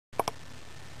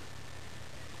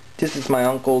This is my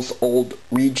uncle's old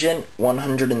Regent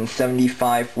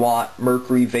 175 watt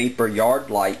Mercury Vapor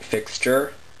yard light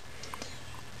fixture.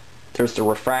 There's the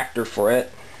refractor for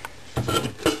it.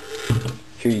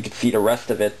 Here you can see the rest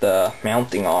of it, the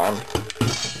mounting arm.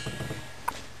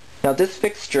 Now this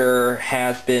fixture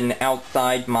has been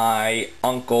outside my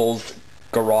uncle's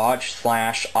garage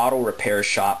slash auto repair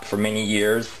shop for many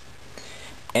years,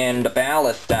 and the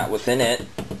ballast that was in it,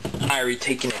 I already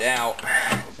taken it out,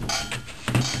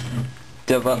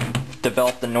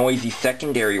 developed a noisy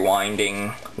secondary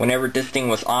winding. Whenever this thing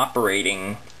was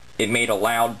operating, it made a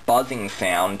loud buzzing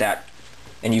sound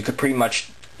and you could pretty much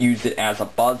use it as a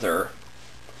buzzer.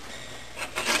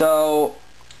 So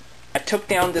I took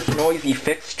down this noisy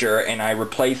fixture and I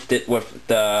replaced it with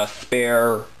the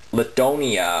spare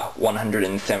Lithonia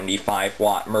 175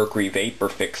 watt Mercury Vapor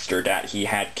fixture that he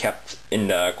had kept in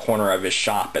the corner of his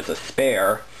shop as a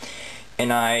spare.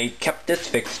 And I kept this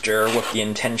fixture with the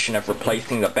intention of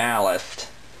replacing the ballast.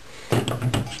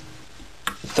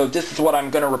 So this is what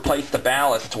I'm going to replace the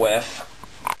ballast with.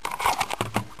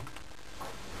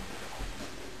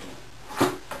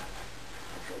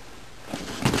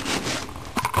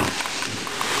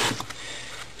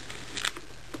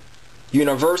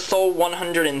 Universal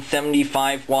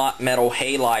 175 watt metal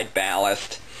halide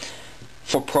ballast.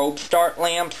 For probe start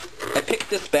lamps, I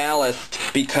picked this ballast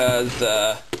because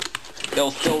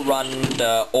they'll still run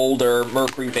the older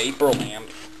Mercury Vapor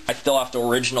lamps. I still have the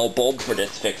original bulb for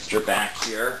this fixture back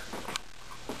here,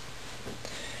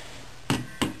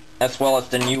 as well as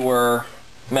the newer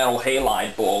metal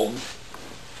halide bulbs.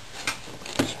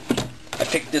 I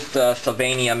picked this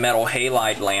Sylvania metal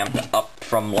halide lamp up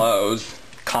from Lowe's.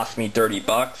 Cost me 30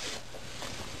 bucks.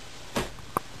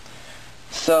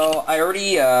 So I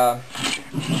already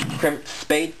crimped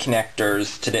spade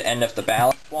connectors to the end of the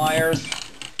ballast wires,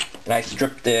 and I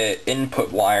stripped the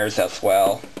input wires as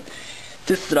well.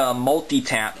 This is a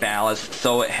multi-tap ballast,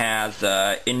 so it has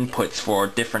inputs for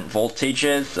different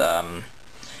voltages,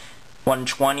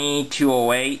 120,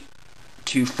 208,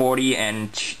 240,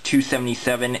 and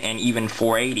 277, and even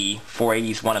 480.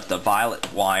 480 is one of the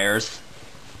violet wires.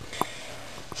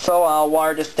 So I'll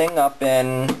wire this thing up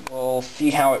and we'll see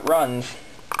how it runs.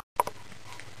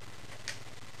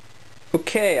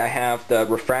 Okay, I have the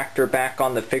refractor back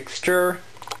on the fixture.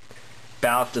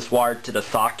 Ballast is wired to the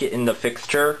socket in the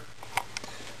fixture.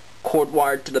 Cord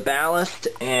wired to the ballast,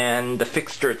 and the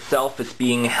fixture itself is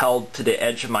being held to the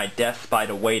edge of my desk by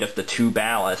the weight of the two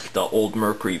ballasts, the old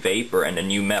Mercury Vapor and the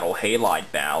new metal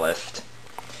halide ballast.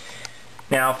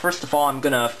 Now, first of all, I'm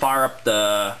going to fire up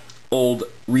the old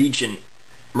Regent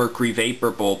Mercury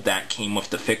Vapor bulb that came with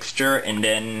the fixture, and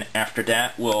then after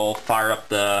that we'll fire up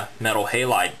the metal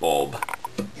halide bulb.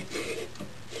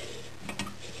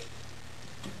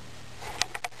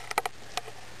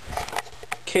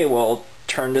 Okay, we'll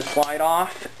turn this light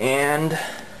off and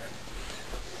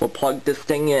we'll plug this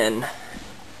thing in.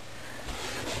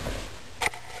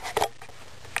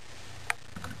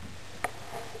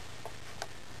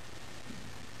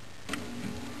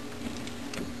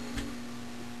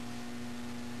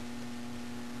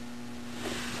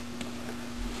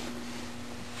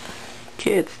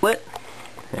 Okay, it's lit,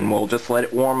 and we'll just let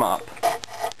it warm up.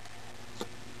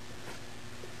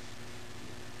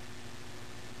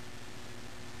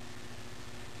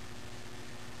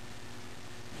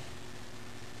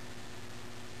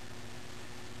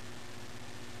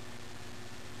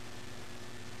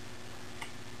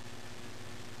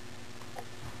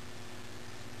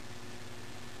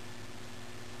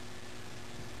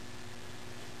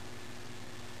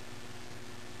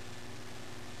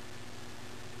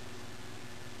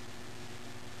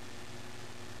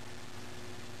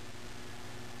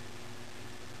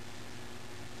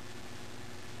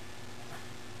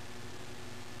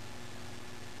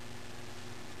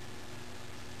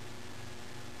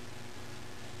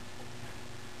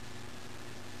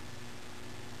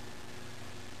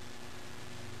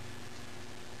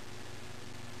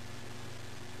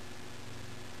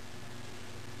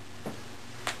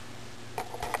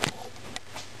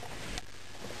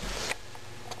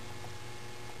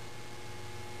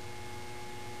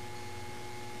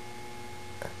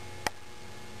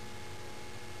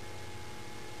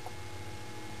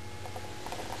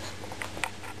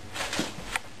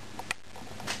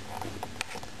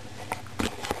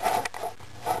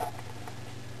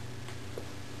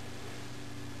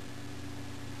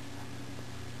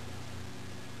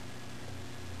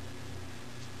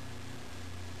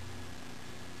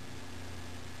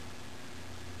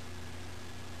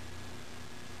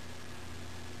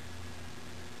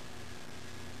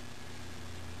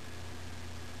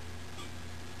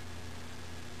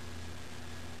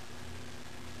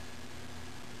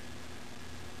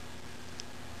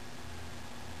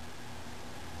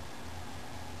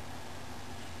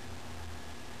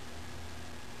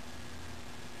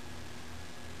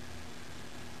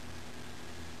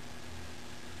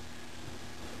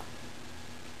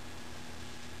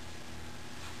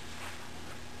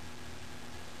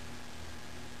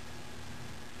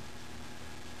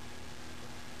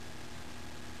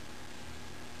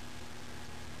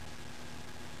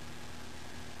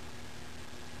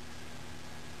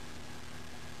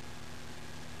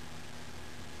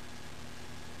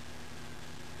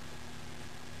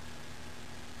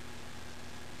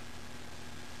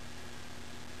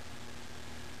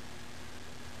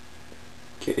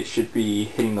 Okay, it should be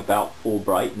hitting about full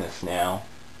brightness now.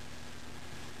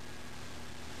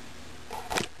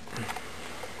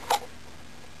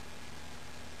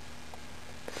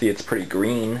 See, it's pretty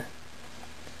green.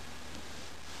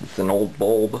 It's an old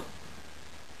bulb.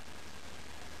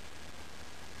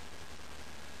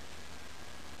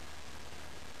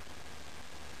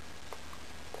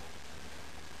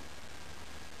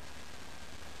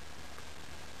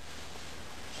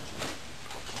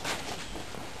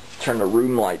 Turn the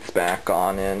room lights back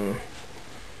on, and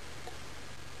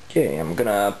okay, I'm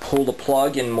gonna pull the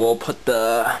plug and we'll put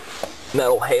the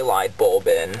metal halide bulb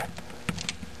in.